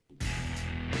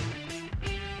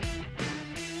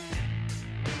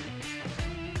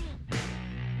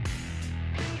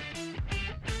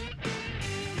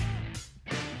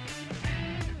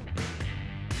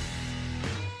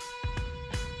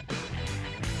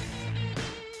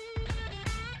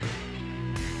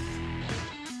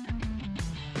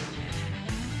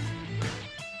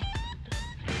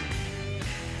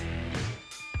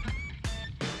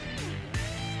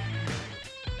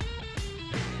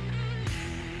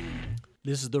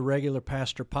This is the Regular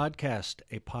Pastor Podcast,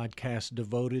 a podcast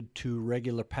devoted to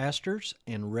regular pastors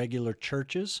and regular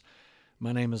churches.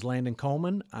 My name is Landon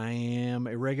Coleman. I am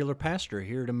a regular pastor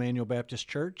here at Emmanuel Baptist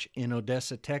Church in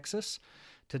Odessa, Texas.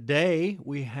 Today,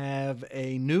 we have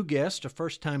a new guest, a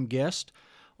first-time guest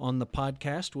on the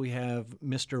podcast. We have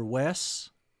Mr.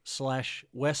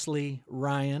 Wesley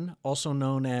Ryan, also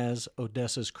known as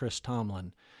Odessa's Chris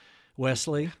Tomlin.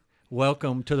 Wesley,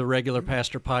 welcome to the Regular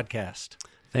Pastor Podcast.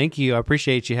 Thank you. I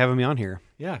appreciate you having me on here.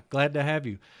 Yeah, glad to have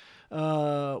you.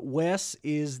 Wes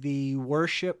is the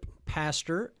worship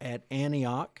pastor at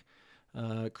Antioch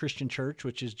Christian Church,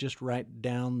 which is just right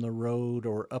down the road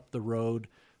or up the road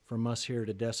from us here at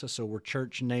Odessa, so we're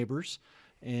church neighbors,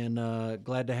 and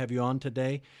glad to have you on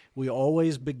today. We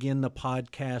always begin the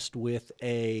podcast with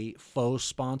a faux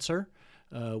sponsor.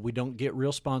 We don't get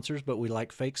real sponsors, but we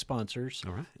like fake sponsors.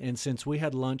 All right. And since we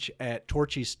had lunch at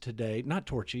Frenchie's today,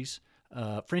 Frenchie's.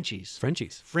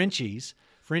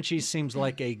 Frenchie's seems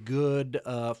like a good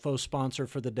faux sponsor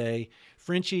for the day.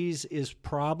 Frenchie's is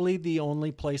probably the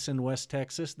only place in West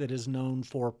Texas that is known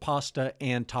for pasta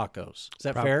and tacos. Is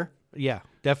that fair? Yeah,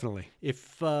 definitely.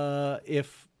 If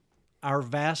our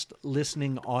vast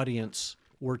listening audience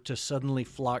were to suddenly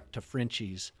flock to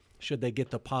Frenchie's, should they get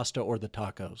the pasta or the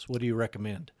tacos? What do you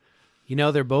recommend? You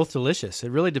know, they're both delicious.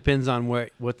 It really depends on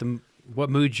what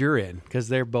mood you're in, because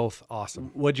they're both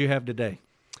awesome. What'd you have today?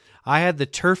 I had the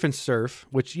turf and surf,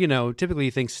 which, typically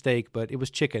you think steak, but it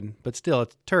was chicken. But still,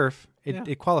 it's turf.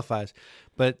 It qualifies.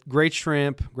 But great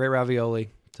shrimp, great ravioli.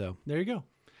 So there you go.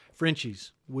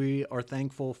 Frenchie's. We are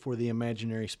thankful for the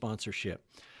imaginary sponsorship.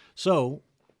 So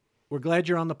we're glad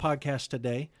you're on the podcast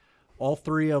today. All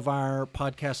three of our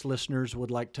podcast listeners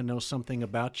would like to know something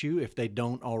about you if they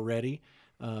don't already.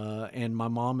 And my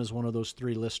mom is one of those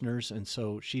three listeners, and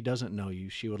so she doesn't know you.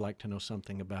 She would like to know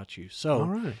something about you.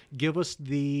 So Give us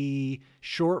the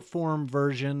short form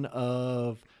version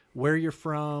of where you're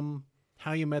from,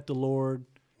 how you met the Lord,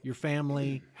 your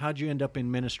family, how'd you end up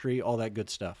in ministry, all that good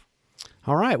stuff.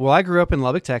 All right. Well, I grew up in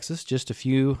Lubbock, Texas, just a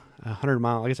few 100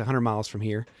 miles from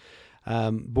here.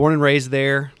 Born and raised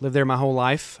there, lived there my whole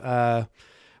life.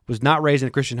 Was not raised in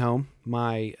a Christian home.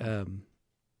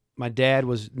 My dad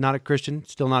was not a Christian,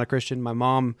 still not a Christian. My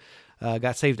mom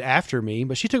got saved after me,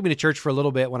 but she took me to church for a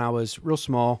little bit when I was real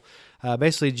small.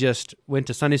 Basically just went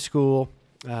to Sunday school,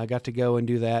 got to go and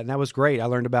do that, and that was great. I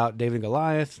learned about David and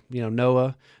Goliath,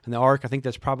 Noah and the ark. I think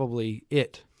that's probably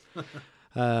it.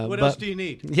 What else do you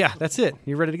need? Yeah, that's it.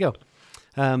 You're ready to go.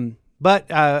 But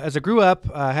as I grew up,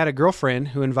 I had a girlfriend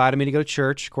who invited me to go to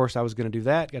church. Of course, I was going to do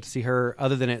that. Got to see her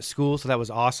other than at school, so that was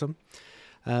awesome.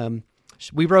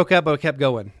 We broke up, but I kept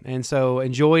going, and so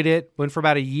enjoyed it. Went for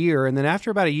about a year, and then after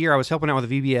about a year, I was helping out with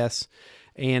the VBS,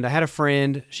 and I had a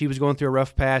friend. She was going through a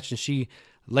rough patch, and she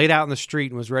laid out in the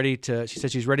street and was ready to. She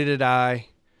said she's ready to die,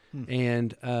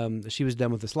 and she was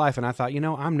done with this life. And I thought,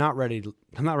 I'm not ready.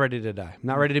 I'm not ready to die. I'm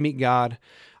not ready to meet God.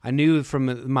 I knew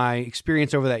from my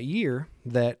experience over that year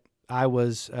that I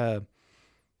wasn't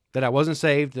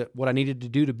saved, that what I needed to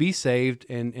do to be saved,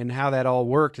 and how that all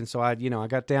worked. And so I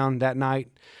got down that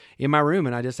night in my room,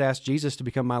 and I just asked Jesus to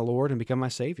become my Lord and become my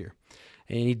Savior.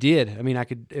 And He did. I mean, I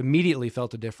could immediately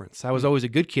felt a difference. I was always a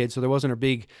good kid, so there wasn't a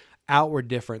big outward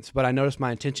difference, but I noticed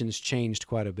my intentions changed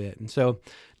quite a bit. And so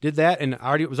did that, and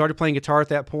I was already playing guitar at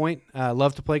that point.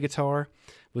 Loved to play guitar.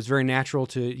 It was very natural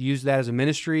to use that as a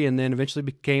ministry, and then eventually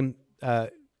became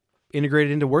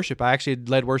integrated into worship. I actually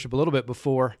led worship a little bit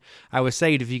before I was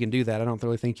saved, if you can do that. I don't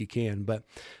really think you can, but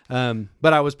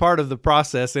I was part of the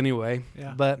process anyway.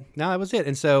 Yeah. But no, that was it.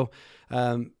 And so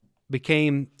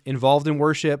became involved in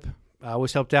worship. I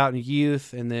always helped out in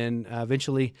youth, and then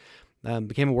eventually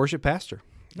became a worship pastor.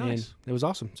 Nice. And it was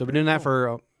awesome. So I've been doing that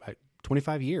for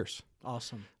 25 years.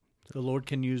 Awesome. The Lord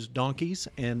can use donkeys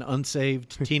and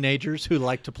unsaved teenagers who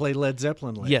like to play Led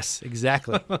Zeppelin. Yes,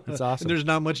 exactly. That's awesome. And there's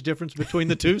not much difference between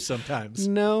the two sometimes.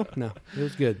 No, it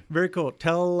was good. Very cool.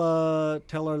 Tell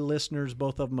our listeners,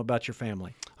 both of them, about your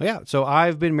family. Oh, yeah. So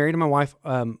I've been married to my wife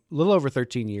a little over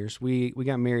 13 years. We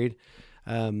got married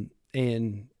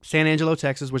in San Angelo,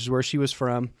 Texas, which is where she was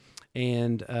from,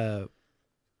 and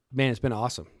man, it's been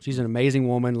awesome. She's an amazing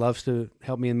woman, loves to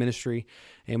help me in ministry.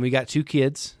 And we got two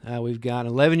kids. We've got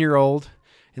an 11-year-old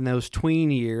in those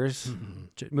tween years,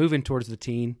 moving towards the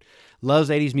teen. Loves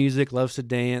 80s music, loves to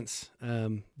dance,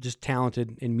 just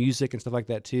talented in music and stuff like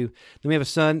that too. Then we have a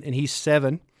son, and he's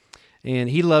 7, and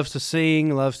he loves to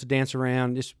sing, loves to dance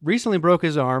around. Just recently broke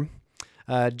his arm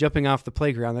jumping off the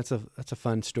playground. That's a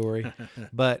fun story.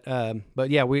 But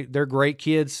yeah, they're great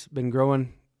kids, been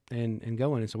growing and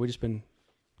going, and so we've just been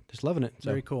just loving it. So.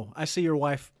 Very cool. I see your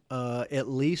wife at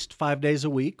least 5 days a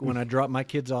week. When I drop my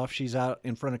kids off, she's out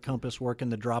in front of Compass working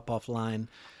the drop-off line.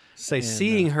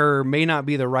 Seeing her may not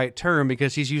be the right term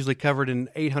because she's usually covered in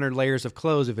 800 layers of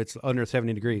clothes if it's under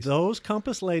 70 degrees. Those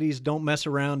Compass ladies don't mess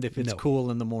around if it's cool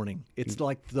in the morning. It's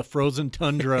like the frozen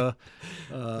tundra.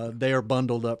 They are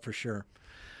bundled up for sure.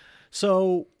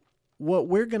 So what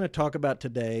we're going to talk about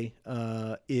today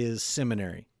is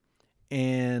seminary.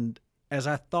 And as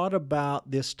I thought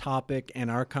about this topic and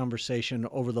our conversation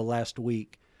over the last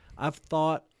week, I've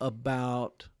thought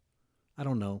about,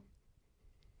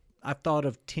 I've thought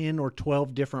of 10 or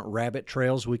 12 different rabbit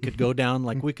trails we could go down.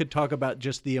 Like we could talk about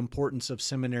just the importance of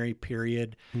seminary,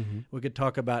 period. Mm-hmm. We could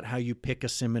talk about how you pick a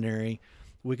seminary.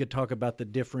 We could talk about the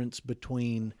difference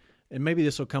between, and maybe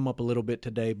this will come up a little bit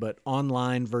today, but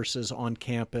online versus on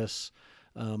campus.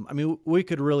 We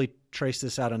could really trace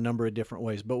this out a number of different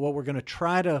ways. But what we're going to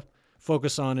try to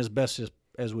focus on as best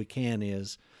as we can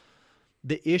is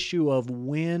the issue of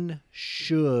when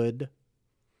should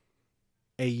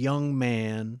a young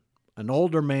man, an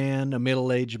older man, a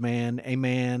middle-aged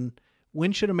man,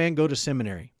 when should a man go to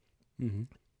seminary? Mm-hmm.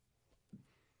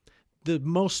 The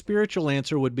most spiritual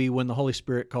answer would be when the Holy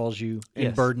Spirit calls you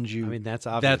and burdens you. That's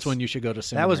obvious. That's when you should go to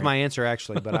seminary. That was my answer,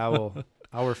 actually, but I'll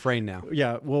refrain now.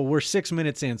 Yeah, well, we're 6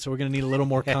 minutes in, so we're going to need a little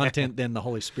more content than the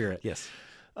Holy Spirit. Yes.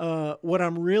 What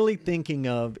I'm really thinking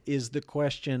of is the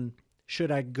question,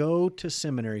 should I go to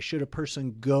seminary? Should a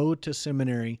person go to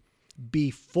seminary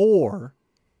before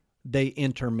they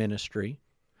enter ministry?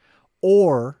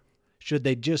 Or should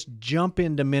they just jump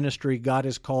into ministry God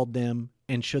has called them,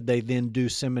 and should they then do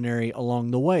seminary along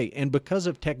the way? And because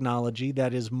of technology,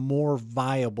 that is more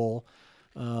viable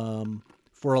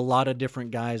for a lot of different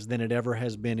guys than it ever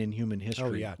has been in human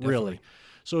history. Oh, yeah, really.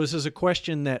 So this is a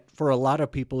question that for a lot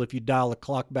of people, if you dial the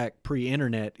clock back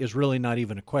pre-internet, is really not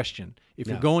even a question. If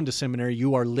you're going to seminary,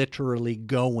 you are literally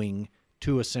going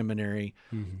to a seminary.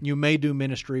 Mm-hmm. You may do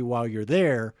ministry while you're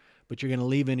there, but you're going to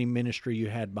leave any ministry you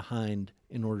had behind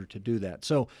in order to do that.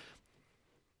 So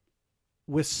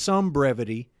with some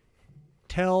brevity,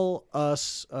 tell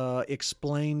us,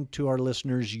 explain to our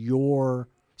listeners your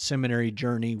seminary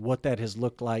journey, what that has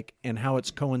looked like, and how it's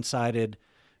coincided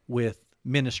with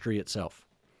ministry itself.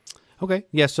 Okay.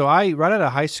 Yeah. So right out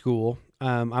of high school,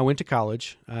 I went to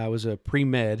college. I was a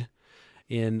pre-med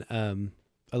in a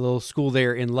little school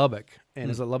there in Lubbock,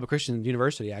 and it's a Lubbock Christian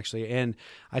University, actually. And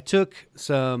I took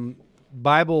some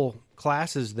Bible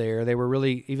classes there. They were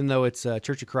really, even though it's a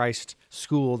Church of Christ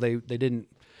school, they didn't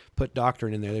put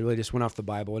doctrine in there. They really just went off the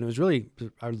Bible, and it was really,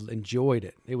 I enjoyed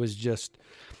it. It was just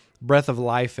breath of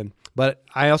life. But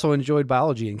I also enjoyed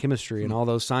biology and chemistry and all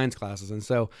those science classes. And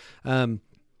so,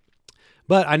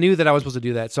 but I knew that I was supposed to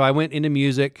do that. So I went into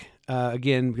music,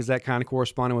 again, because that kind of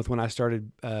corresponded with when I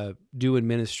started doing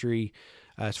ministry,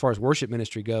 as far as worship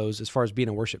ministry goes, as far as being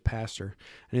a worship pastor.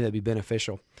 I knew that'd be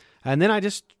beneficial. And then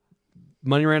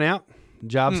money ran out,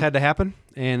 jobs had to happen,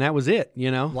 and that was it,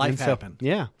 Life happened.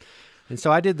 Yeah. And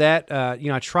so I did that.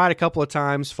 I tried a couple of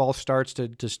times, false starts to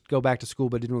go back to school,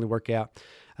 but it didn't really work out.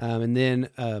 And then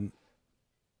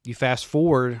you fast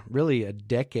forward really a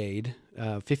decade,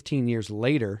 15 years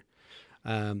later,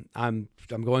 I'm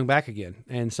going back again.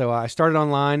 And so I started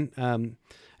online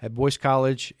at Boyce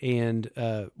College and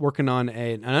working on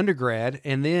an undergrad,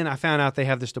 and then I found out they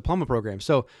have this diploma program.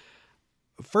 So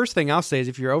first thing I'll say is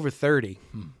if you're over 30,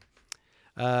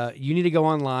 you need to go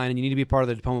online and you need to be part of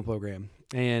the diploma program.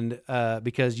 And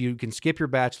because you can skip your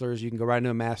bachelor's, you can go right into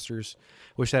a master's.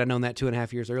 Wish I had known that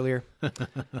 2.5 years earlier.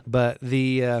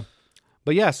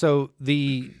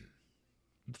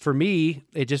 For me,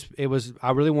 it was,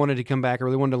 I really wanted to come back. I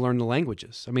really wanted to learn the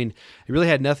languages. I mean, it really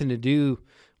had nothing to do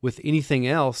with anything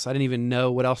else. I didn't even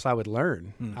know what else I would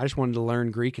learn. I just wanted to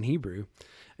learn Greek and Hebrew.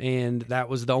 And that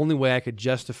was the only way I could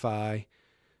justify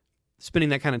spending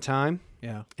that kind of time.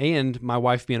 Yeah. And my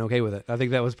wife being okay with it. I think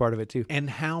that was part of it too. And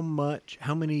how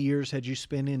many years had you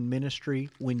spent in ministry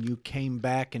when you came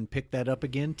back and picked that up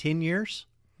again? 10 years,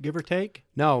 give or take?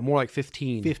 No, more like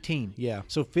 15. 15. Yeah.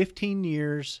 So 15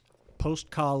 years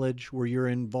post-college where you're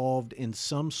involved in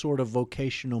some sort of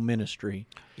vocational ministry.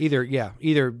 Either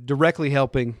directly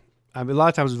helping. I mean, a lot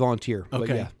of times it's volunteer. Okay.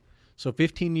 But yeah. So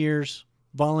 15 years,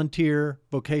 volunteer,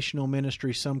 vocational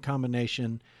ministry, some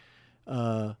combination,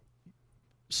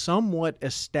 somewhat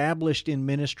established in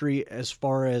ministry as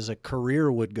far as a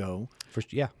career would go.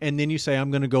 Yeah. And then you say, I'm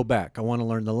going to go back. I want to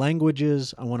learn the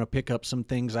languages. I want to pick up some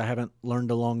things I haven't learned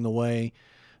along the way.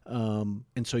 And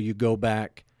so you go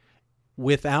back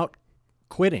without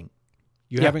quitting.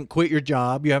 You haven't quit your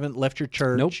job. You haven't left your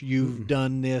church. Nope. You've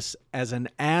done this as an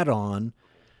add-on,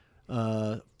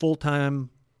 full-time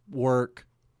work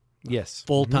Yes.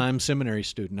 full-time seminary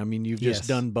student. I mean, you've just Yes.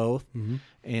 done both, Mm-hmm.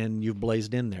 and you've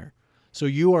blazed in there. So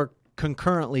you are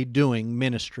concurrently doing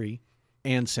ministry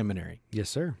and seminary. Yes,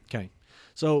 sir. Okay.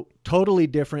 So totally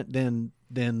different than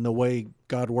the way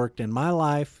God worked in my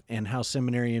life and how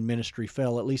seminary and ministry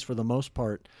fell, at least for the most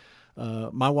part.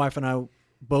 My wife and I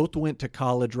both went to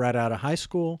college right out of high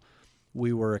school.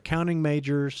 We were accounting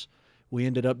majors. We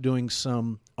ended up doing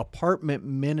some apartment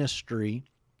ministry,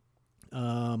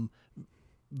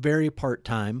 very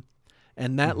part-time,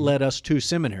 and that led us to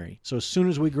seminary. So as soon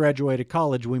as we graduated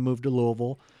college, we moved to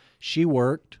Louisville. She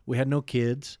worked. We had no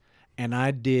kids, and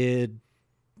I did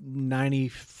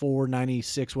 94,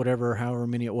 96, whatever, however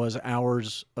many it was,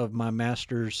 hours of my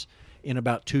master's in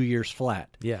about 2 years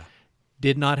flat. Yeah.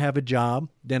 Did not have a job,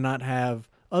 did not have,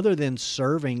 other than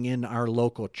serving in our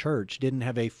local church, didn't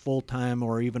have a full-time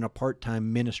or even a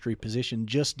part-time ministry position,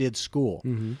 just did school.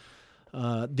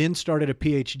 Mm-hmm. Then started a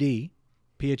PhD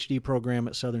program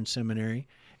at Southern Seminary,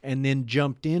 and then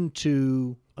jumped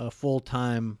into a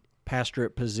full-time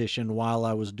pastorate position while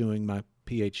I was doing my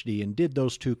PhD, and did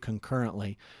those two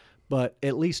concurrently. But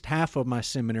at least half of my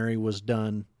seminary was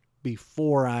done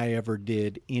before I ever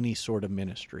did any sort of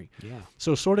ministry. Yeah.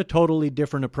 So sort of totally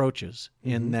different approaches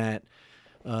in that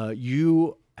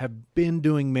you have been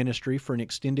doing ministry for an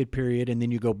extended period, and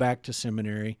then you go back to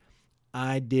seminary.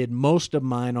 I did most of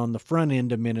mine on the front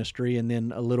end of ministry and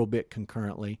then a little bit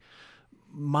concurrently.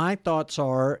 My thoughts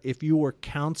are, if you were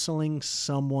counseling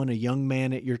someone, a young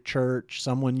man at your church,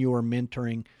 someone you were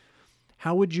mentoring,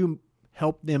 how would you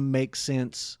help them make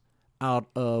sense out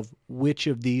of which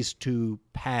of these two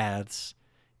paths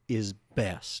is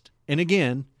best? And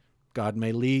again, God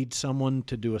may lead someone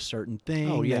to do a certain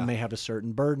thing. Oh, yeah. They may have a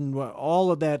certain burden. Well,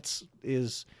 all of that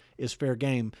is fair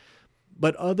game.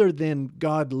 But other than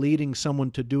God leading someone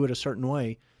to do it a certain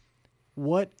way,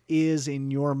 what is,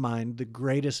 in your mind, the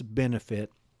greatest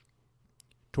benefit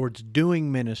towards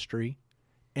doing ministry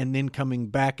and then coming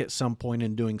back at some point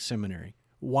and doing seminary?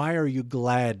 Why are you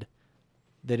glad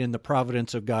that in the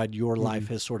providence of God, your life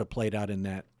has sort of played out in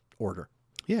that order?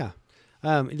 Yeah.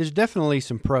 There's definitely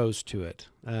some pros to it.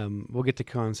 We'll get to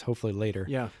cons hopefully later.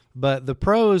 Yeah. But the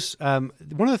pros, one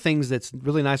of the things that's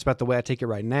really nice about the way I take it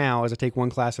right now is I take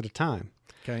one class at a time.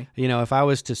 Okay. You know, if I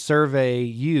was to survey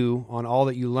you on all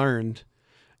that you learned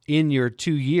in your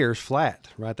 2 years flat,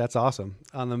 right? That's awesome.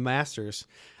 On the master's,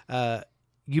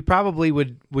 you probably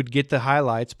would get the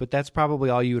highlights, but that's probably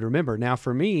all you would remember. Now,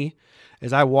 for me,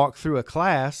 as I walk through a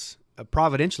class,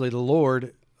 providentially, the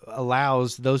Lord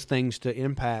allows those things to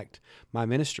impact my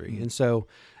ministry. And so,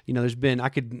 you know, I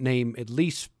could name at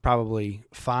least probably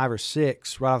 5 or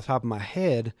 6 right off the top of my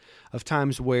head of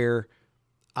times where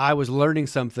I was learning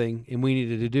something and we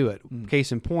needed to do it.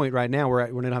 Case in point, right now we're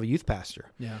going to have a youth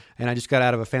pastor. Yeah. And I just got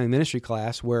out of a family ministry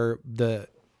class where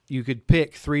you could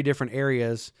pick 3 different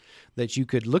areas that you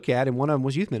could look at, and one of them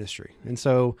was youth ministry. And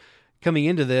so coming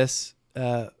into this,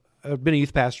 I've been a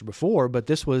youth pastor before, but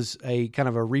this was a kind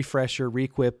of a refresher,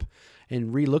 re-equip,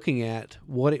 and re-looking at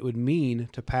what it would mean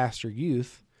to pastor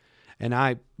youth. And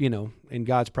I, you know, in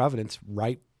God's providence,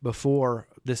 right before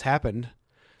this happened,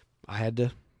 I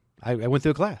went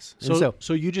through a class.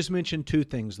 So you just mentioned 2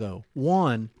 things, though.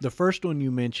 One, the first one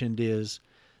you mentioned is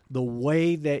the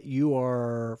way that you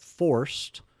are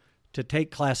forced to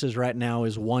take classes right now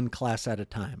is one class at a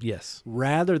time. Yes.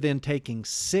 Rather than taking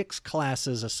 6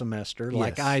 classes a semester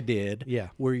like Yes. I did, Yeah.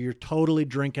 where you're totally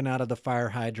drinking out of the fire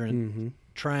hydrant,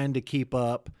 trying to keep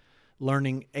up,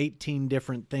 learning 18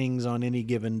 different things on any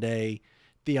given day,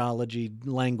 theology,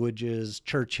 languages,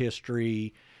 church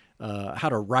history, how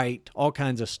to write, all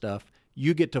kinds of stuff.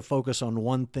 You get to focus on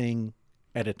one thing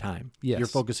at a time. Yes. You're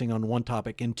focusing on one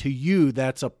topic, and to you,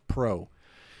 that's a pro.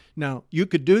 Now, you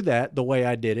could do that the way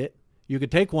I did it. You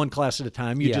could take one class at a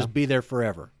time. You'd just be there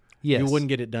forever. Yes. You wouldn't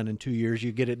get it done in 2 years.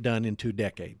 You get it done in 2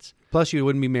 decades. Plus, you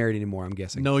wouldn't be married anymore, I'm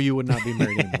guessing. No, you would not be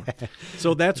married anymore.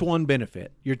 So that's one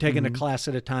benefit. You're taking a class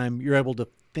at a time. You're able to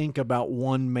think about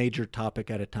one major topic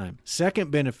at a time.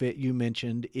 Second benefit you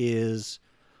mentioned is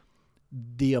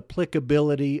the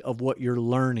applicability of what you're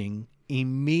learning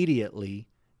immediately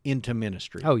into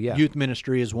ministry. Oh, yeah. Youth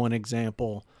ministry is one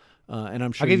example, and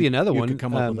I'm sure I'll give you another one. You could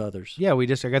come up with others. Yeah, I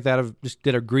got that just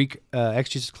did a Greek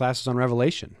exegesis classes on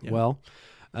Revelation. Yeah. Well,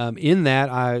 in that,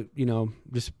 I,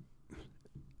 just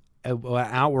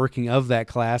outworking of that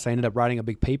class, I ended up writing a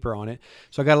big paper on it.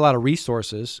 So I got a lot of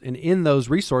resources, and in those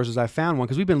resources, I found one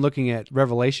because we've been looking at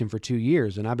Revelation for 2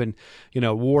 years, and I've been,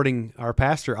 warding our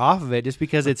pastor off of it just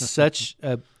because it's such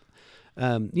a,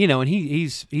 and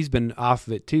he's been off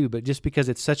of it too, but just because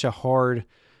it's such a hard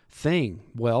thing.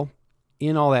 Well,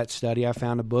 in all that study, I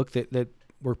found a book that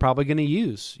we're probably going to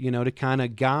use, to kind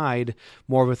of guide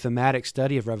more of a thematic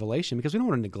study of Revelation, because we don't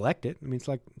want to neglect it. I mean,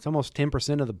 it's almost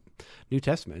 10% of the New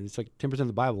Testament. It's like 10% of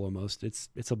the Bible almost.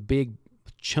 It's a big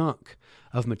chunk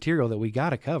of material that we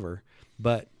got to cover,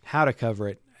 but how to cover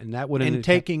it. And that would And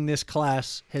taking this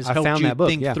class has helped you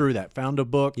think through that. Found a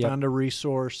book, found a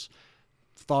resource,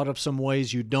 thought of some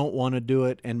ways you don't want to do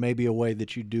it, and maybe a way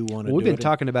that you do want to do it. We've been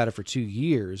talking about it for 2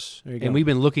 years, and we've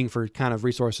been looking for kind of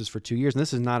resources for 2 years, and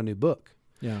this is not a new book.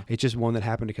 Yeah. It's just one that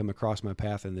happened to come across my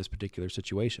path in this particular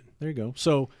situation. There you go.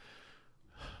 So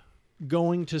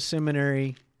going to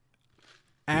seminary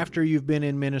after you've been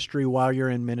in ministry, while you're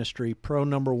in ministry, pro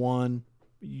number one,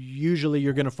 usually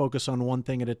you're going to focus on one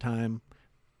thing at a time.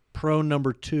 Pro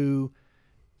number two,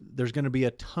 there's going to be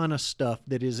a ton of stuff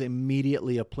that is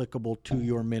immediately applicable to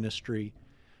your ministry,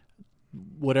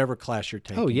 whatever class you're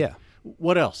taking. Oh, yeah.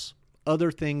 What else?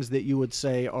 Other things that you would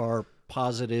say are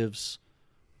positives,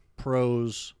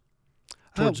 pros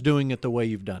towards doing it the way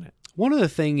you've done it? One other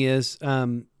thing is,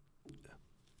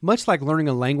 much like learning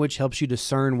a language helps you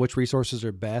discern which resources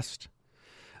are best.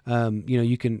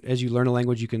 You can, as you learn a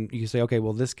language, you can say, okay,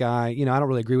 well, this guy, I don't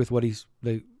really agree with what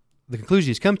the conclusion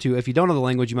he's come to. If you don't know the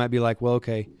language, you might be like, well,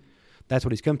 okay, that's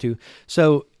what he's come to.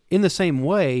 So in the same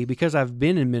way, because I've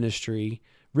been in ministry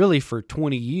really for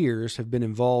 20 years, have been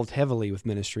involved heavily with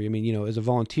ministry. I mean, as a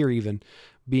volunteer, even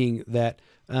being that,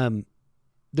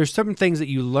 there's certain things that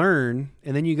you learn,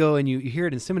 and then you go and you hear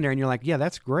it in seminary, and you're like, yeah,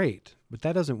 that's great, but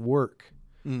that doesn't work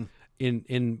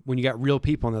in when you got real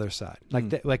people on the other side.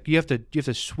 Like you have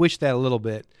to switch that a little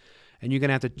bit, and you're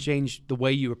gonna have to change the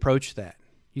way you approach that.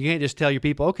 You can't just tell your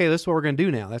people, okay, this is what we're going to do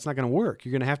now. That's not going to work.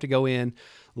 You're going to have to go in,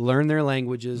 learn their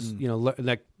languages.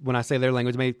 Like when I say their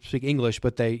language, they may speak English,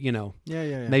 but they,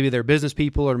 maybe they're business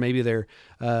people, or maybe they're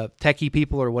techie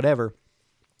people, or whatever.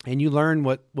 And you learn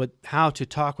how to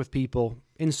talk with people.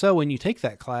 And so when you take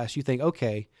that class, you think,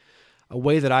 okay, a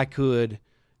way that I could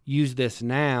use this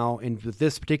now and with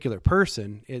this particular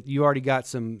person, you already got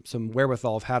some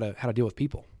wherewithal of how to deal with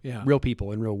people, real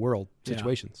people in real world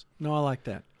situations. No, I like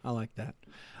that.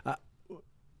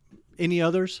 Any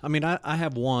others? I mean, I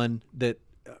have one that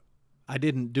I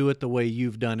didn't do it the way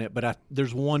you've done it, but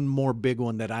there's one more big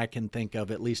one that I can think of,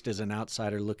 at least as an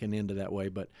outsider looking into that way.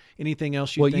 But anything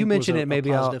else you think you mentioned was it, maybe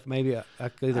positive? I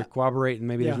could either corroborate, and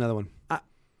maybe there's another one.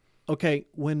 Okay,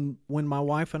 when my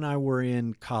wife and I were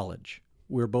in college,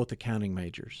 we were both accounting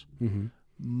majors. Mm-hmm.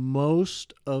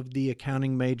 Most of the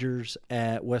accounting majors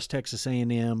at West Texas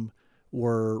A&M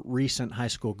were recent high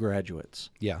school graduates.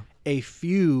 Yeah. A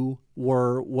few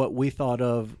were what we thought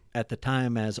of at the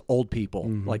time as old people,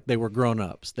 like they were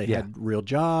grown-ups. They had real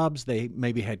jobs. They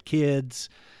maybe had kids.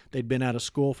 They'd been out of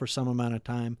school for some amount of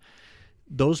time.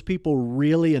 Those people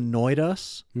really annoyed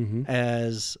us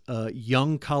as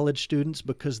young college students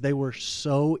because they were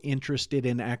so interested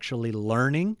in actually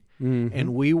learning,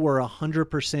 and we were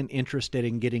 100% interested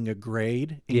in getting a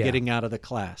grade and getting out of the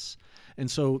class. And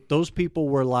so those people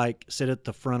were like, sit at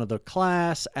the front of the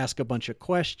class, ask a bunch of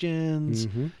questions,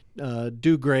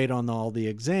 do great on all the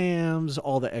exams,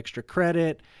 all the extra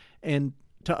credit. And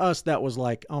to us, that was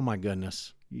like, oh my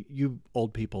goodness, you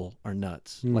old people are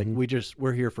nuts. Like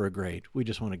we're here for a grade. We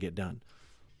just want to get done.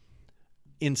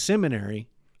 In seminary,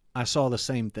 I saw the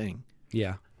same thing.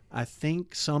 Yeah. I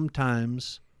think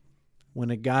sometimes when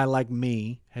a guy like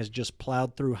me has just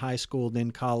plowed through high school,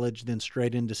 then college, then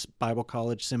straight into Bible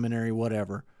college, seminary,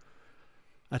 whatever,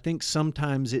 I think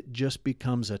sometimes it just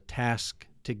becomes a task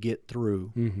to get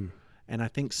through. And I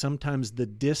think sometimes the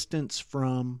distance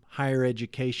from higher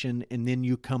education and then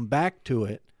you come back to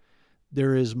it,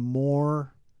 there is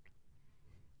more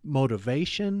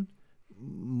motivation,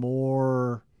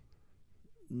 more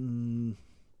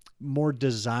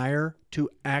desire to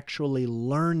actually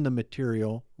learn the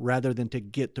material rather than to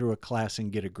get through a class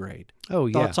and get a grade. Oh,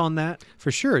 yeah. Thoughts on that?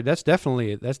 For sure. That's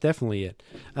definitely it.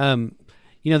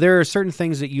 There are certain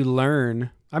things that you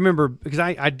learn. I remember because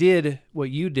I did what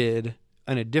you did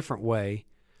in a different way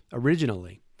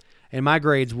originally, and my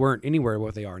grades weren't anywhere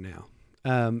what they are now.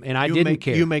 And I didn't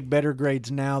care. You make better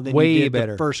grades now than Way you did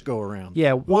better. the first go around.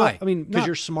 Yeah. Why? I mean, because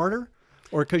you're smarter,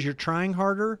 or because you're trying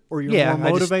harder, or you're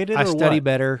more motivated. I study what?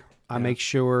 better. I make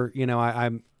sure.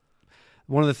 I'm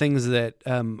one of the things that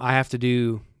I have to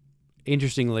do.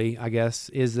 Interestingly, I guess,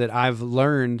 is that I've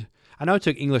learned. I know I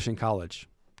took English in college,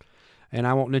 and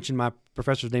I won't mention my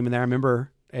professor's name in there. I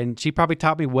remember, and she probably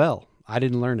taught me well. I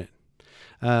didn't learn it.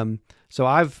 So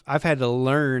I've had to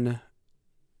learn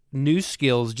new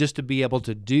skills just to be able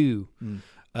to do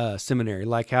seminary,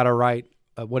 like how to write.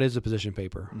 What is a position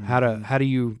paper? How do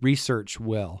you research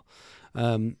well?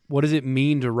 What does it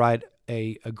mean to write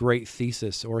a great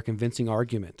thesis or a convincing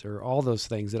argument or all those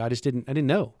things that I didn't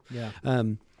know. Yeah.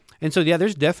 And so,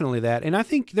 there's definitely that. And I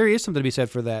think there is something to be said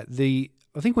for that.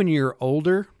 I think when you're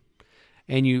older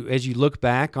and as you look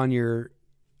back on your,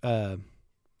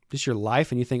 just your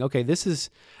life and you think, okay,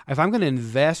 if I'm going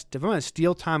to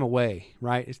steal time away,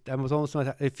 right?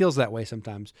 It feels that way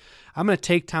sometimes. I'm going to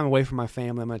take time away from my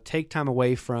family. I'm going to take time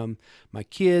away from my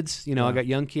kids. I got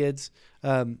young kids.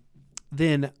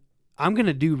 Then I'm going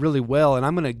to do really well, and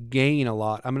I'm going to gain a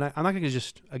lot. I'm not going to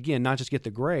just, again, not just get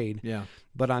the grade,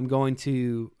 but I'm going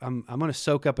to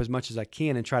soak up as much as I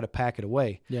can and try to pack it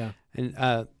away. Yeah. And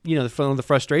the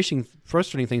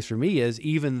frustrating things for me is,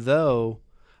 even though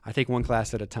I take one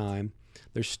class at a time,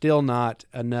 there's still not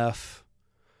enough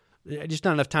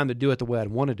time to do it the way I'd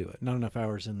want to do it. Not enough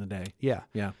hours in the day. Yeah.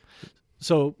 Yeah.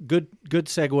 So good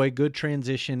segue, good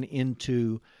transition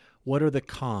into what are the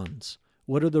cons?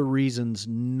 What are the reasons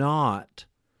not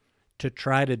to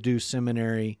try to do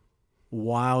seminary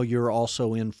while you're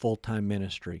also in full-time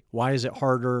ministry? Why is it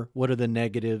harder? What are the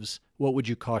negatives? What would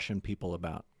you caution people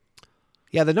about?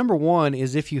 Yeah, the number one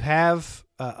is if you have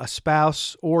a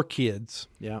spouse or kids.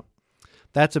 Yeah,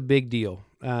 that's a big deal.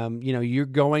 You're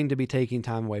going to be taking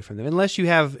time away from them unless you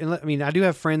have. I do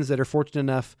have friends that are fortunate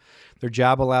enough their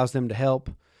job allows them to help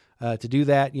to do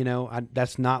that.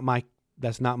 That's not my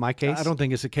case. I don't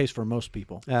think it's the case for most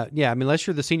people. Unless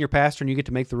you're the senior pastor and you get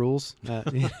to make the rules,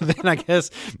 then I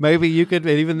guess maybe you could.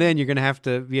 And even then, you're going to have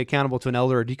to be accountable to an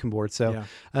elder or deacon board. So,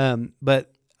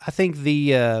 but I think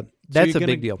that's a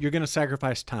big deal. You're going to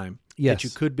sacrifice time that you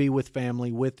could be with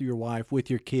family, with your wife, with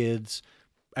your kids,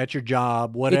 at your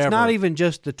job, whatever. It's not even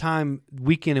just the time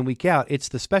week in and week out. It's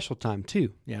the special time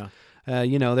too. Yeah.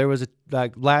 There was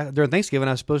during Thanksgiving,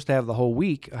 I was supposed to have the whole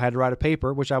week. I had to write a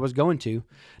paper, which I was going to.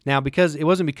 Now, because it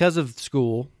wasn't because of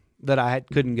school that I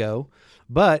couldn't go,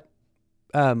 but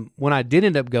when I did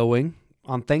end up going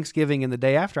on Thanksgiving and the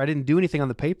day after, I didn't do anything on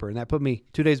the paper, and that put me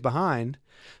 2 days behind.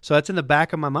 So that's in the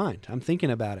back of my mind. I'm thinking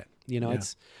about it.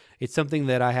 It's something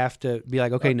that I have to be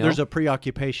like, okay, no. There's a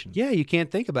preoccupation. Yeah, you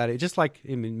can't think about it. Just like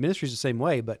ministry's the same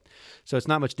way, but so it's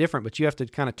not much different. But you have to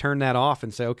kind of turn that off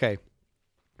and say, okay,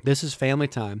 this is family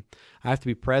time. I have to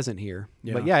be present here.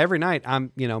 Yeah. But every night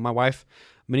my wife,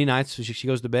 many nights she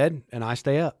goes to bed and I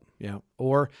stay up. Yeah.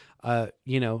 Or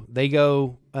they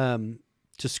go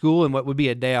to school and what would be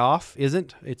a day off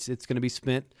isn't. It's going to be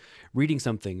spent reading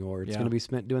something, or it's going to be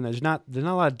spent doing that. There's not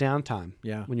a lot of downtime.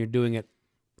 When you're doing it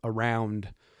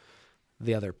around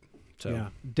the other. So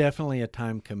definitely a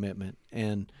time commitment.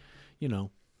 And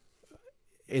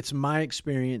it's my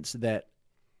experience that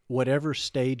whatever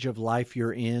stage of life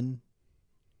you're in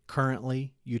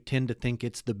currently, you tend to think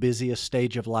it's the busiest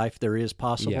stage of life there is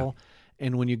possible. Yeah.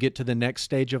 And when you get to the next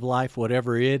stage of life,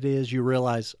 whatever it is, you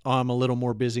realize, I'm a little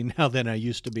more busy now than I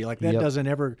used to be. Like that doesn't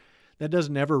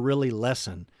ever really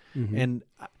lessen. Mm-hmm. And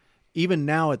even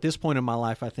now at this point in my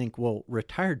life, I think, well,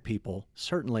 retired people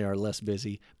certainly are less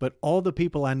busy, but all the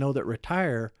people I know that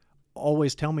retire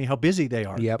always tell me how busy they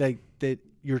are. Yep. That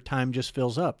your time just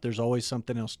fills up. There's always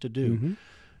something else to do. Mm-hmm.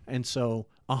 And so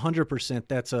 100%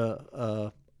 that's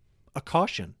a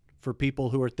caution for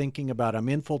people who are thinking about, I'm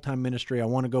in full-time ministry, I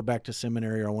want to go back to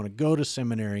seminary, or I want to go to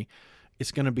seminary.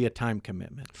 It's going to be a time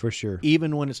commitment. For sure.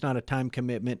 Even when it's not a time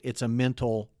commitment, it's a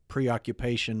mental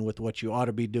preoccupation with what you ought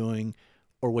to be doing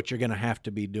or what you're going to have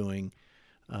to be doing.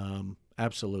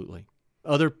 Absolutely.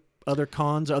 Other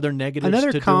cons, other negatives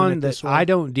Another to con doing it this that way? I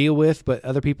don't deal with, but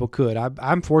other people could.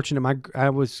 I'm fortunate. I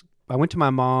went to my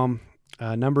mom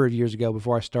a number of years ago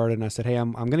before I started, and I said, hey,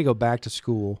 I'm going to go back to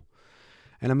school,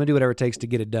 and I'm going to do whatever it takes to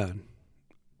get it done.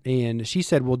 And she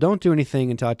said, well, don't do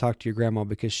anything until I talk to your grandma,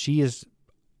 because she has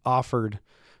offered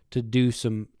to do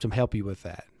some help you with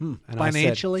that. And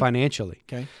financially? I said, financially.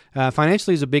 Okay.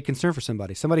 Financially is a big concern for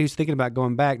somebody. Somebody who's thinking about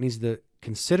going back needs to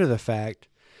consider the fact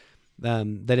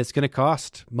that it's going to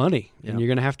cost money, and you're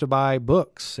going to have to buy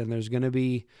books, and there's going to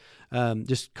be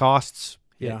just costs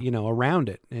around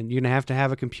it. And you're going to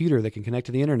have a computer that can connect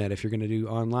to the internet if you're going to do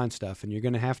online stuff, and you're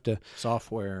going to have to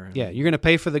software. You're going to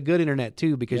pay for the good internet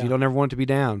too, because you don't ever want it to be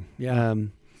down. Yeah.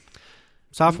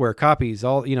 Software, copies,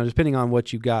 all, depending on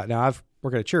what you got. Now, I've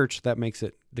worked at a church, that makes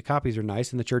it, the copies are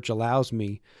nice, and the church allows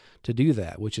me to do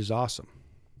that, which is awesome.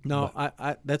 No,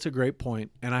 I that's a great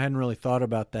point, and I hadn't really thought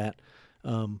about that.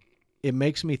 It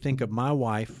makes me think of my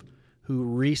wife, who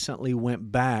recently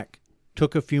went back,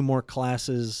 took a few more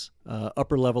classes,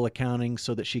 upper level accounting,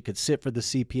 so that she could sit for the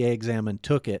CPA exam, and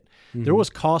took it. Mm-hmm. There was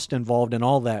cost involved in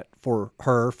all that for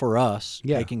her, for us,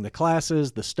 taking the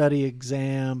classes, the study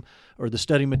exam, or the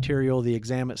study material, the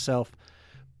exam itself.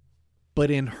 But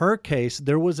in her case,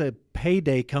 there was a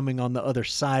payday coming on the other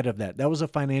side of that. That was a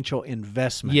financial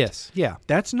investment. Yes. Yeah.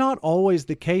 That's not always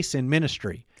the case in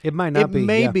ministry. It might not be. It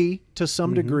may yeah. be to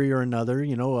some degree or another.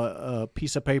 You know, a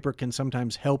piece of paper can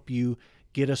sometimes help you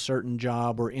get a certain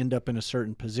job or end up in a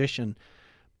certain position,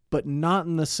 but not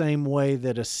in the same way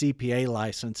that a CPA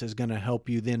license is going to help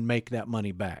you then make that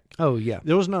money back. Oh, yeah.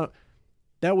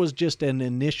 That was just an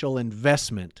initial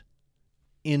investment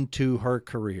into her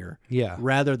career, Yeah.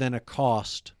 rather than a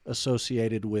cost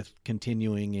associated with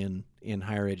continuing in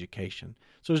higher education.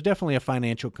 So there's definitely a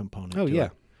financial component. Oh, to yeah.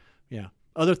 it. Yeah.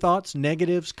 Other thoughts,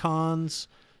 negatives, cons,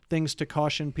 things to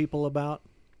caution people about?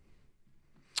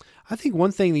 I think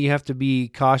one thing that you have to be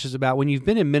cautious about when you've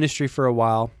been in ministry for a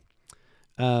while,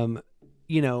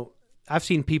 you know, I've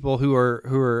seen people who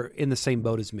are in the same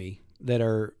boat as me that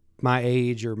are my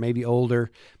age or maybe older,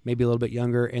 maybe a little bit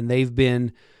younger, and they've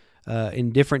been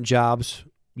in different jobs.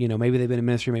 You know, maybe they've been in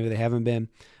ministry, maybe they haven't been.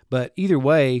 But either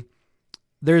way,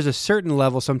 there's a certain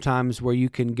level sometimes where you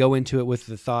can go into it with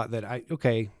the thought that I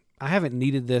haven't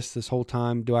needed this whole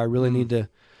time. Do I really need to?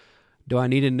 Do I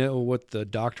need to know what the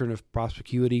doctrine of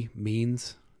promiscuity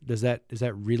means? Is that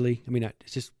really? I mean,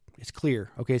 it's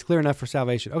clear. Okay, it's clear enough for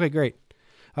salvation. Okay, great.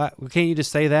 Can't you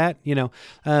just say that? You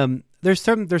know, there's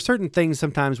certain things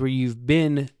sometimes where you've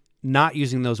been not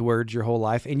using those words your whole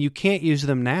life, and you can't use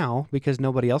them now because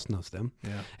nobody else knows them,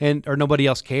 or nobody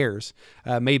else cares.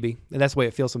 Maybe, and that's the way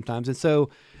it feels sometimes. And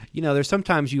so, you know, there's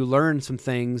sometimes you learn some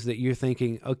things that you're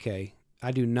thinking, okay,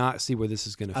 I do not see where this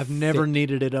is going to. I've never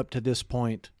needed it up to this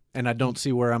point, and I don't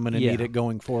see where I'm going to need it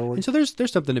going forward. And so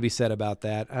there's something to be said about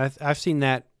that. I've seen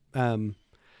that.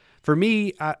 For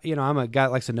me, I'm a guy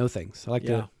that likes to know things.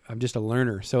 I'm just a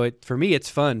learner. So for me, it's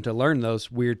fun to learn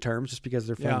those weird terms just because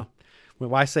they're fun. Yeah.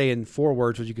 Why say in 4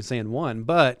 words what you can say in 1?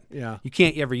 But you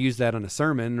can't ever use that on a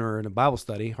sermon or in a Bible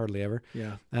study, hardly ever.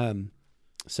 Yeah.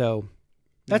 So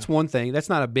that's one thing. That's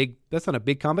not a big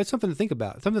comment. It's something to think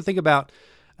about. Something to think about.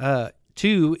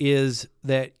 2 is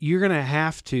that you're going to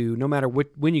have to, no matter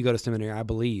when you go to seminary, I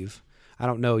believe. I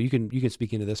don't know. You can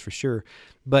speak into this for sure,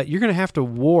 but you're going to have to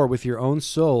war with your own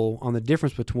soul on the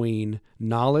difference between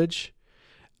knowledge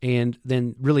and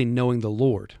then really knowing the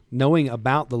Lord, knowing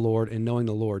about the Lord and knowing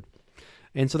the Lord.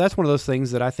 And so that's one of those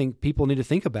things that I think people need to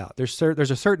think about. There's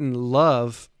a certain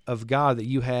love of God that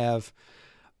you have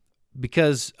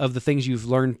because of the things you've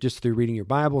learned just through reading your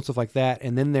Bible and stuff like that.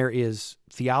 And then there is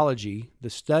theology, the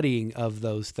studying of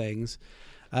those things,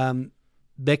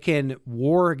 that can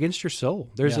war against your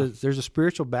soul. There's a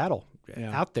spiritual battle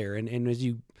out there. And as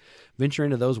you venture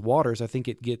into those waters, I think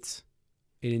it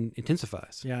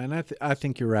intensifies. Yeah. And I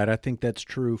think you're right. I think that's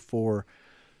true for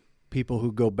people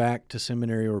who go back to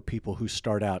seminary or people who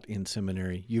start out in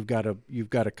seminary. You've got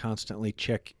to constantly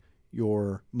check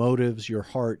your motives, your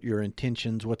heart, your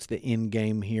intentions. What's the end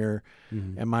game here?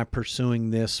 Mm-hmm. Am I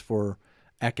pursuing this for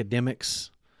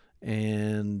academics?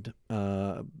 And,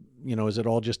 is it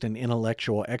all just an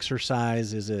intellectual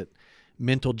exercise? Is it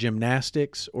mental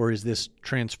gymnastics, or is this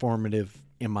transformative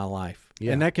in my life?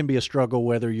 Yeah. And that can be a struggle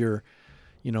whether you're,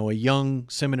 a young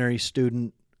seminary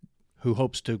student who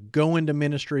hopes to go into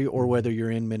ministry or whether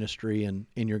you're in ministry and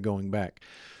you're going back.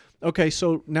 Okay,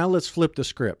 so now let's flip the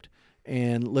script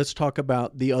and let's talk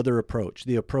about the other approach,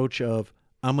 the approach of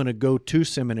I'm going to go to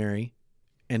seminary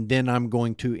and then I'm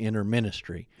going to enter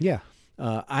ministry. Yeah.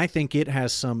 I think it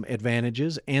has some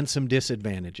advantages and some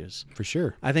disadvantages. For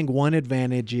sure. I think one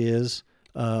advantage is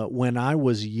when I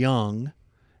was young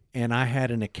and I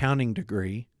had an accounting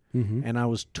degree and I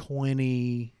was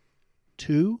 22,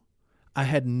 I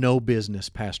had no business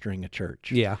pastoring a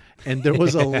church. Yeah. And there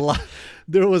was a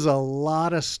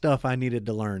lot of stuff I needed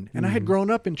to learn. And I had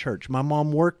grown up in church. My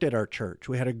mom worked at our church.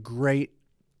 We had a great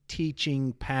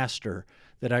teaching pastor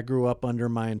that I grew up under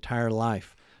my entire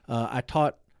life. I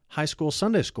taught high school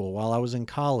Sunday school while I was in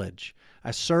college.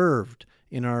 I served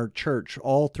in our church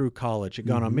all through college. I'd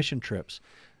gone on mission trips.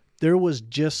 There was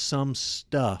just some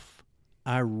stuff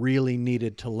I really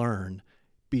needed to learn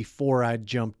before I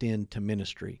jumped into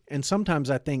ministry. And sometimes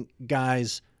I think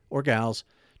guys or gals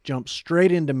jump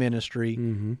straight into ministry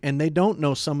and they don't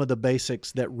know some of the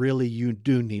basics that really you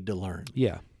do need to learn.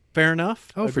 Yeah. Fair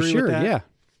enough? Oh, for sure. Yeah.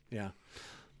 Yeah.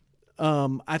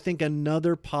 I think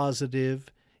another positive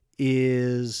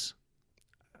is,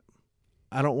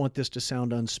 I don't want this to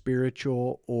sound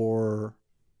unspiritual or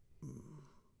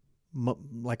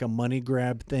like a money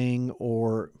grab thing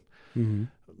or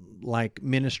like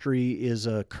ministry is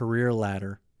a career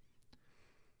ladder.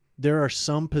 There are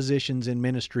some positions in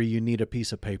ministry you need a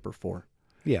piece of paper for.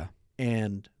 Yeah.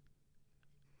 And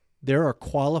there are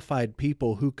qualified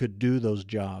people who could do those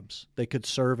jobs. They could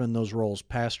serve in those roles,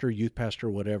 pastor, youth pastor,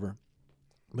 whatever.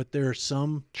 But there are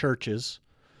some churches,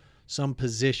 some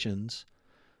positions,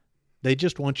 they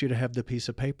just want you to have the piece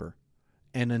of paper.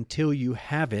 And until you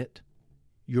have it,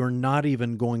 you're not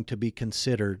even going to be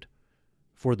considered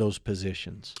for those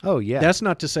positions. Oh, yeah. That's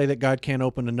not to say that God can't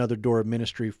open another door of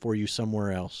ministry for you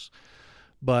somewhere else.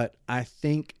 But I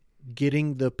think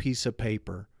getting the piece of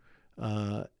paper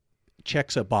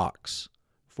checks a box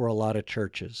for a lot of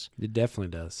churches. It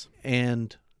definitely does.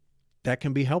 And that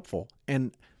can be helpful.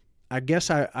 And I guess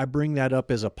I bring that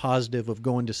up as a positive of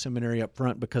going to seminary up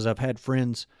front, because I've had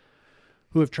friends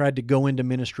who have tried to go into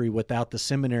ministry without the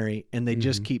seminary, and they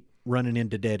just keep running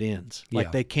into dead ends.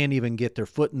 Like they can't even get their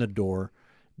foot in the door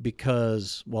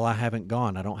because, well, I haven't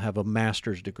gone. I don't have a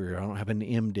master's degree, or I don't have an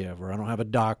MDiv, or I don't have a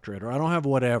doctorate, or I don't have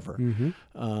whatever.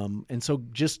 And so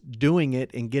just doing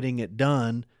it and getting it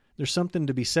done, there's something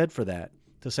to be said for that,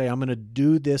 to say, I'm going to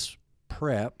do this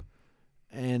prep,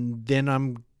 and then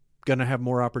I'm going to have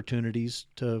more opportunities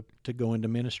to go into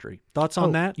ministry. Thoughts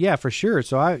on that? Yeah, for sure.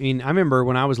 So I remember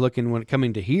when I was looking, when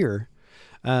coming to here,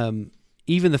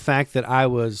 even the fact that I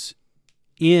was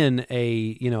in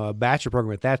a bachelor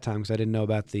program at that time, because I didn't know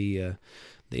about the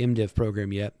MDiv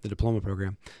program yet, the diploma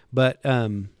program. But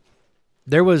I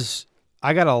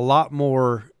got a lot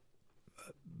more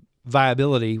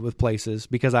viability with places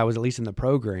because I was at least in the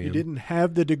program. You didn't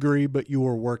have the degree, but you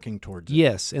were working towards it.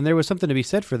 Yes, and there was something to be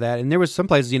said for that. And there was some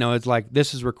places, it's like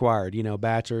this is required,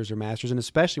 bachelor's or master's, and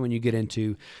especially when you get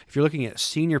into, if you're looking at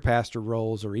senior pastor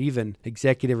roles or even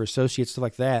executive or associate, stuff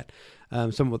like that,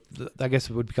 some of I guess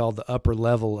it would be called the upper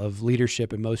level of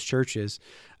leadership in most churches,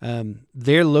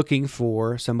 they're looking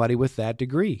for somebody with that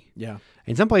degree. Yeah.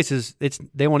 In some places,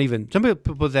 they won't even, some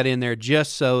people put that in there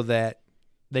just so that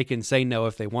they can say no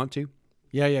if they want to.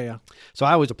 Yeah. So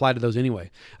I always applied to those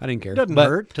anyway. I didn't care. It doesn't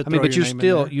hurt to throw but your you're name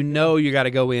still, in there. you got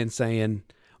to go in saying,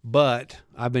 but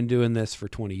I've been doing this for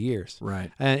 20 years.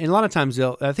 Right. And a lot of times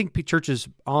I think churches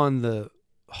on the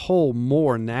whole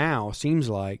more now, seems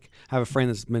like, I have a friend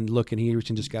that's been looking, he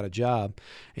recently just got a job,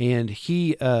 and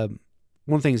he, one of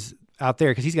the things out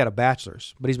there, because he's got a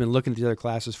bachelor's, but he's been looking at the other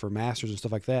classes for masters and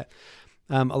stuff like that.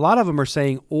 A lot of them are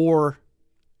saying, or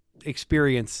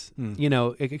experience,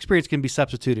 experience can be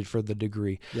substituted for the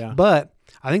degree. Yeah. But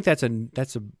I think it's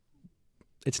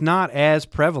not as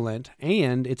prevalent,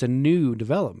 and it's a new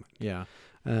development. Yeah.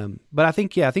 But I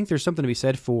think there's something to be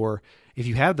said for, if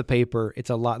you have the paper, it's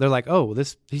a lot. They're like, oh,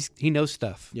 he knows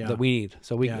stuff that we need,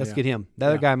 so let's get him. The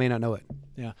other guy may not know it.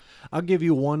 Yeah. I'll give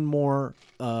you one more,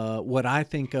 what I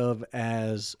think of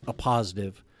as a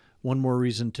positive, one more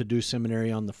reason to do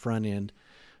seminary on the front end.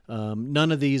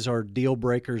 None of these are deal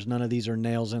breakers. None of these are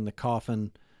nails in the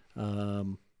coffin.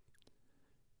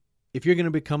 If you're going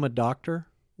to become a doctor,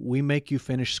 we make you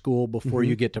finish school before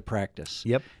you get to practice.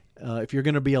 Yep. If you're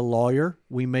going to be a lawyer,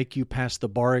 we make you pass the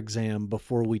bar exam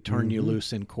before we turn you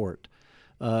loose in court.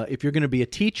 If you're going to be a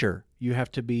teacher, you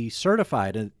have to be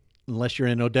certified. And unless you're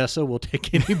in Odessa, we'll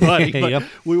take anybody. But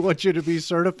we want you to be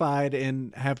certified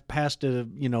and have passed a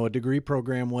degree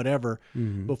program, whatever,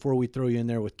 before we throw you in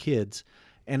there with kids.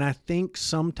 And I think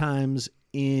sometimes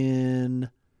I'll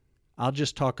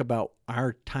just talk about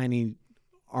our tiny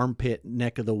armpit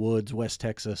neck of the woods, West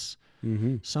Texas.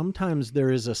 Sometimes there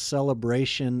is a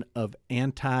celebration of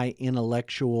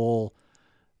anti-intellectual,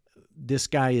 this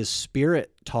guy is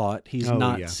spirit taught, he's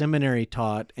not seminary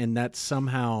taught, and that's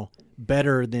somehow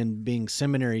better than being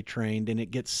seminary trained, and it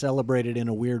gets celebrated in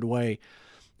a weird way.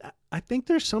 I think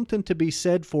there's something to be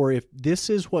said for, if this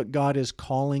is what God is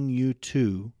calling you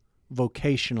to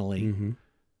vocationally,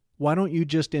 why don't you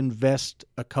just invest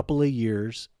a couple of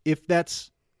years, if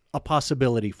that's a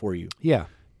possibility for you? Yeah.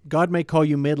 God may call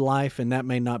you midlife, and that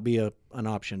may not be an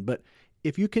option. But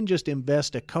if you can just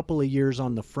invest a couple of years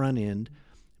on the front end,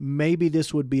 maybe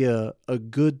this would be a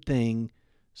good thing,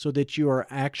 so that you are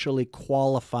actually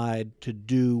qualified to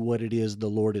do what it is the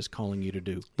Lord is calling you to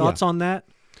do. Thoughts on that?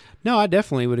 No, I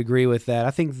definitely would agree with that.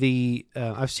 I think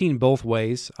I've seen both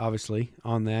ways, obviously,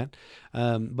 on that.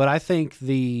 But I think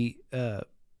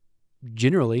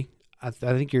generally, I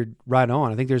think you're right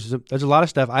on. I think there's a lot of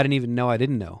stuff I didn't even know I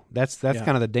didn't know. That's kind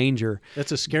of the danger.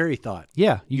 That's a scary thought.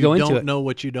 Yeah, you go into it. You don't know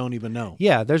what you don't even know.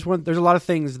 Yeah, there's a lot of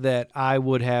things that I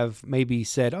would have maybe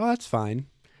said, oh, that's fine.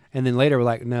 And then later we're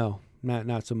like, no,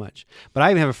 not so much. But I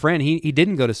even have a friend, he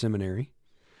didn't go to seminary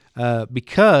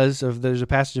because there's a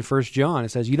passage in 1 John. It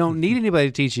says, you don't need anybody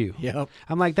to teach you. Yep.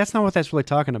 I'm like, that's not what that's really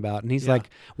talking about. And he's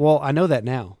like, well, I know that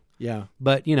now. Yeah.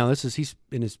 But he's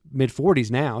in his mid 40s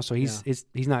now, so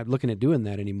he's not looking at doing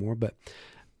that anymore. But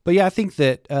yeah, I think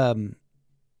that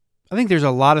there's a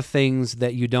lot of things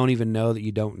that you don't even know that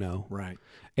you don't know. Right.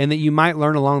 and that you might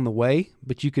learn along the way,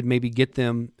 but you could maybe get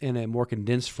them in a more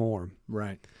condensed form.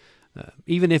 Right.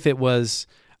 Even if it was,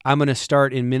 I'm going to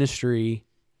start in ministry,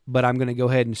 but I'm going to go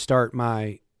ahead and start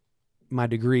my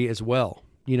degree as well.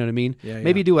 You know what I mean? Yeah,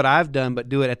 Maybe do what I've done, but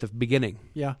do it at the beginning.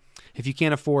 Yeah. If you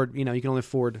can't afford, you can only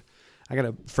afford. I got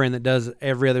a friend that does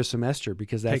every other semester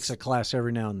because that's takes a class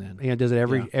every now and then. Does it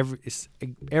every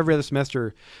other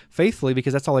semester faithfully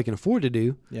because that's all he can afford to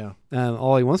do. Yeah.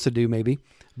 All he wants to do maybe,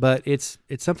 but it's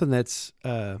something that's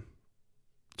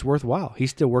it's worthwhile.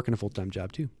 He's still working a full-time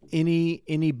job too.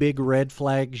 Any big red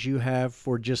flags you have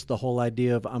for just the whole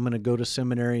idea of I'm going to go to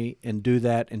seminary and do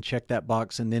that and check that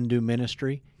box and then do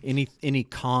ministry? Any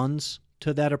cons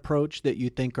to that approach that you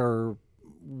think are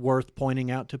worth pointing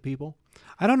out to people?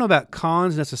 I don't know about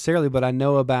cons necessarily, but I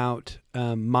know about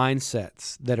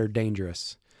mindsets that are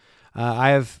dangerous. I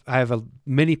have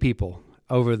many people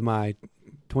over my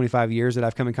 25 years that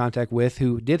I've come in contact with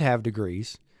who did have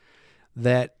degrees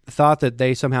that thought that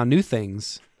they somehow knew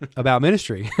things about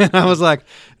ministry. I was like,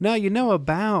 no,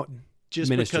 about just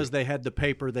ministry. Because they had the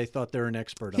paper, they thought they're an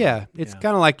expert on Yeah, it. it's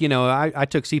kind of like, I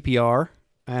took CPR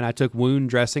and I took wound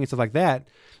dressing and stuff like that,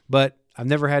 but I've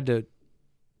never had to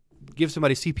give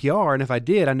somebody CPR, and if I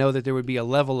did, I know that there would be a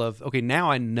level of, okay,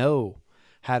 now I know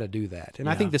how to do that. And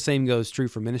I think the same goes true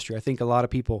for ministry. I think a lot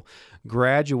of people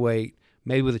graduate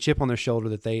maybe with a chip on their shoulder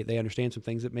that they understand some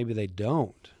things that maybe they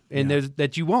don't. And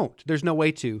that you won't. There's no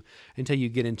way to until you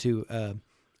get into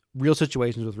real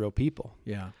situations with real people.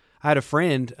 Yeah. I had a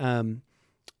friend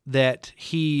that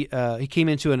he came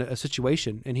into a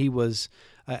situation, and he was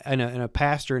in a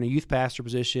pastor, in a youth pastor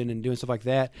position and doing stuff like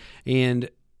that. And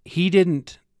he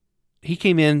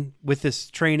came in with this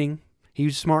training. He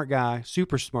was a smart guy,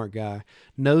 super smart guy,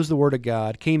 knows the Word of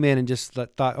God, came in and just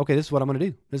thought, okay, this is what I'm going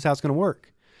to do. This is how it's going to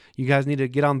work. You guys need to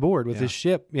get on board with this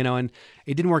ship, and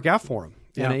it didn't work out for him.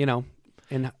 Yeah.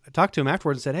 And I talked to him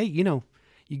afterwards and said, hey,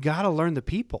 you got to learn the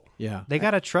people. Yeah. They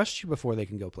got to trust you before they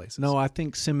can go places. No, I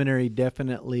think seminary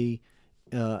definitely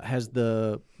has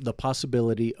the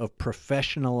possibility of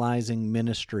professionalizing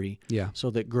ministry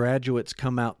so that graduates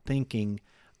come out thinking,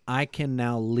 I can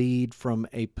now lead from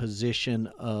a position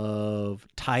of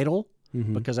title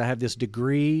because I have this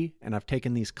degree and I've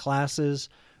taken these classes,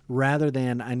 rather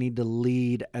than I need to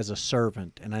lead as a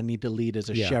servant and I need to lead as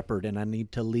a shepherd and I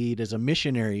need to lead as a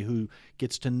missionary who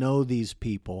gets to know these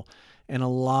people. And a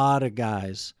lot of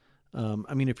guys,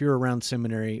 if you're around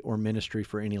seminary or ministry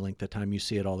for any length of time, you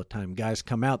see it all the time. Guys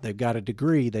come out, they've got a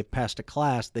degree, they've passed a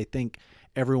class, they think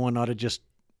everyone ought to just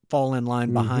fall in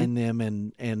line behind them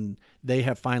and they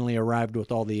have finally arrived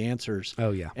with all the answers.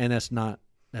 Oh yeah. And that's not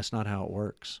how it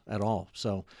works at all.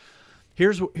 So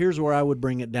here's where I would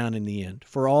bring it down in the end.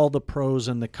 For all the pros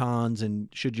and the cons, and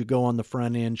should you go on the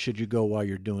front end, should you go while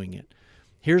you're doing it?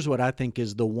 Here's what I think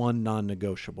is the one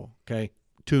non-negotiable, okay?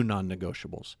 Two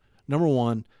non-negotiables. Number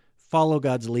one, follow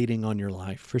God's leading on your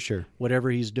life. For sure.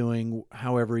 Whatever He's doing,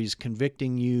 however He's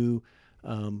convicting you,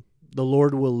 the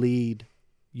Lord will lead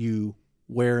you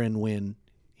where and when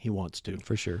He wants to.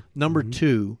 For sure. Number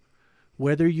two,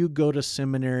 whether you go to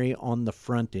seminary on the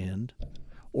front end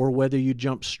or whether you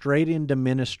jump straight into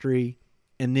ministry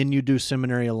and then you do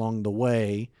seminary along the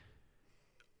way,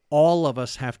 all of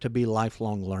us have to be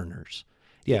lifelong learners.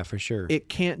 Yeah, for sure. It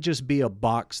can't just be a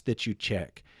box that you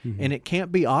check, and it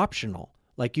can't be optional.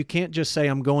 Like you can't just say,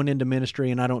 I'm going into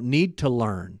ministry and I don't need to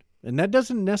learn. And that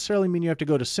doesn't necessarily mean you have to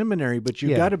go to seminary, but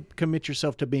you've got to commit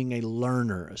yourself to being a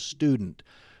learner, a student,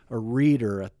 a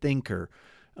reader, a thinker.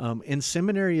 And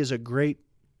seminary is a great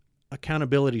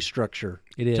accountability structure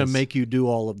to make you do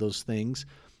all of those things.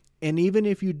 And even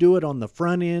if you do it on the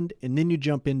front end and then you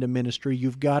jump into ministry,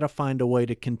 you've got to find a way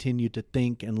to continue to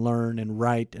think and learn and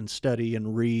write and study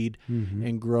and read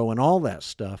and grow and all that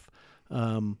stuff.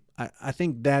 I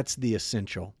think that's the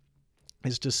essential,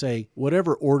 is to say,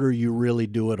 whatever order you really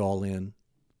do it all in,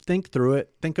 think through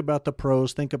it, think about the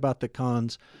pros, think about the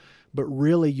cons, but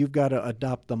really you've got to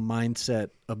adopt the mindset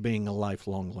of being a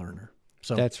lifelong learner.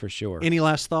 So that's for sure. Any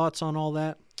last thoughts on all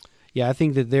that? Yeah, I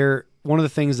think that one of the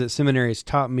things that seminary has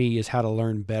taught me is how to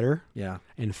learn better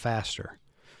and faster.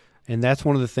 And that's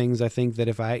one of the things I think that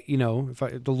if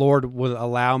the Lord would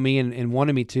allow me and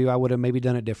wanted me to, I would have maybe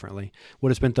done it differently. Would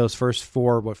have spent those first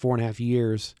 4.5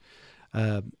 years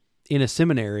in a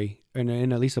seminary,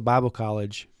 in at least a Bible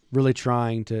college, really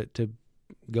trying to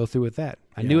go through with that.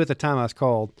 I knew at the time I was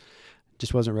called,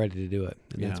 just wasn't ready to do it.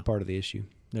 And that's part of the issue.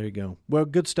 There you go. Well,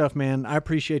 good stuff, man. I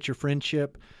appreciate your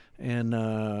friendship and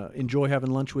enjoy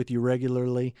having lunch with you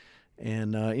regularly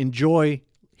and enjoy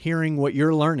hearing what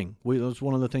you're learning. That's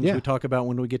one of the things Yeah. we talk about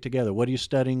when we get together. What are you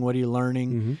studying? What are you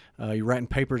learning? You're writing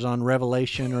papers on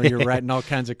Revelation, or you're writing all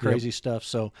kinds of crazy stuff.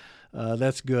 So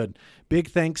that's good. Big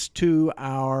thanks to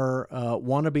our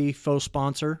wannabe faux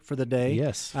sponsor for the day.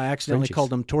 Yes, I accidentally Frenchies. called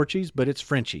them Torchies, but it's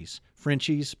Frenchies.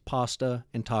 Frenchies, pasta,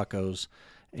 and tacos.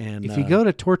 And If you go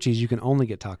to Torchy's, you can only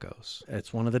get tacos.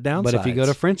 it's one of the downsides. But if you go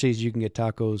to Frenchie's, you can get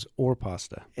tacos or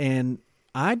pasta. And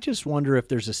I just wonder if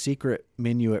there's a secret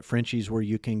menu at Frenchie's where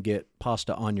you can get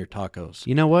pasta on your tacos.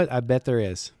 You know what? I bet there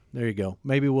is. There you go.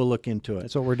 Maybe we'll look into it.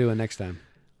 That's what we're doing next time.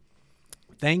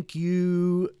 Thank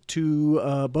you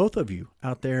to both of you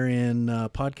out there in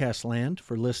podcast land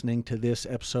for listening to this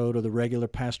episode of the Regular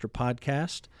Pastor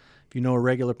Podcast. If you know a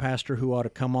regular pastor who ought to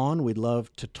come on, we'd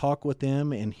love to talk with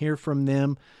them and hear from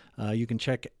them. You can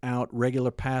check out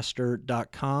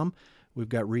regularpastor.com. We've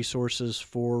got resources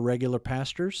for regular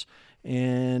pastors.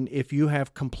 And if you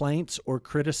have complaints or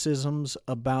criticisms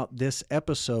about this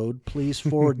episode, please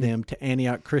forward them to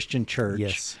Antioch Christian Church.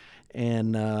 Yes.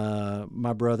 And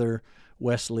my brother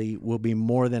Wesley will be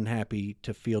more than happy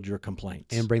to field your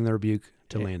complaints. And bring the rebuke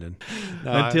to Landon.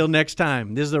 Until next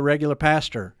time, this is the Regular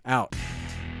Pastor, out.